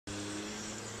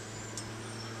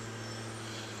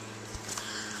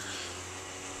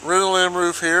Randall and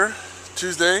Rueff here,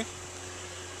 Tuesday,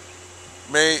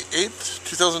 May 8th,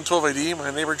 2012 AD. My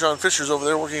neighbor John Fisher's over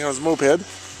there working on his moped. I don't know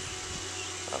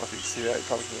if you can see that. You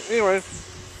probably can. Anyway,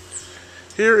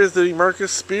 here is the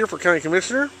Marcus Speer for County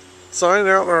Commissioner. Sign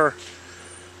out in our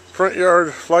front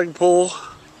yard flagpole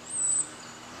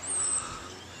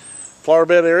flower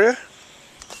bed area.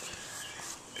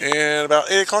 And about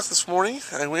 8 o'clock this morning,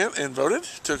 I went and voted.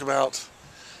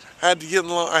 I had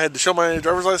to show my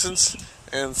driver's license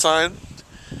and sign,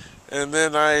 and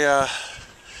then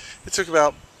it took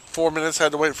about 4 minutes. I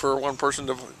had to wait for one person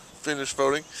to finish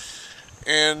voting,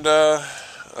 and I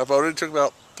voted. It took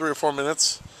about 3 or 4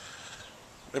 minutes,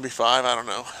 maybe 5, I don't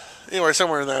know. Anyway,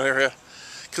 somewhere in that area,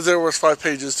 because there was 5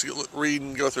 pages to read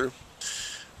and go through.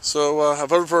 So I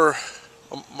voted for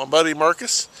my buddy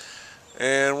Marcus,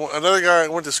 and another guy I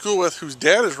went to school with whose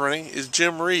dad is running is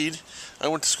Jim Reed. I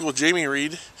went to school with Jamie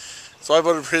Reed, so I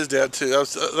voted for his dad too.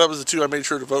 That was the two I made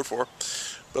sure to vote for.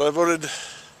 But I voted,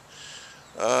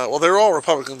 well, they were all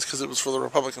Republicans because it was for the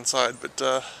Republican side, but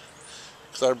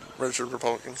because I'm registered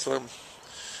Republican, so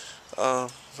I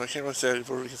can't really say I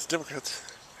voted against the Democrats.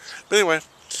 But anyway,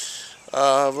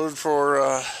 I voted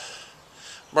for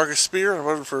Marcus Speer, and I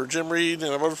voted for Jim Reed,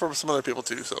 and I voted for some other people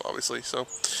too, so obviously. So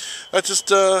that's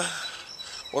just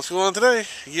what's going on today.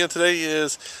 Again, today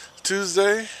is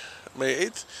Tuesday, May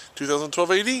 8th,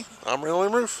 2012 AD. I'm Randall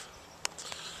and Rueff.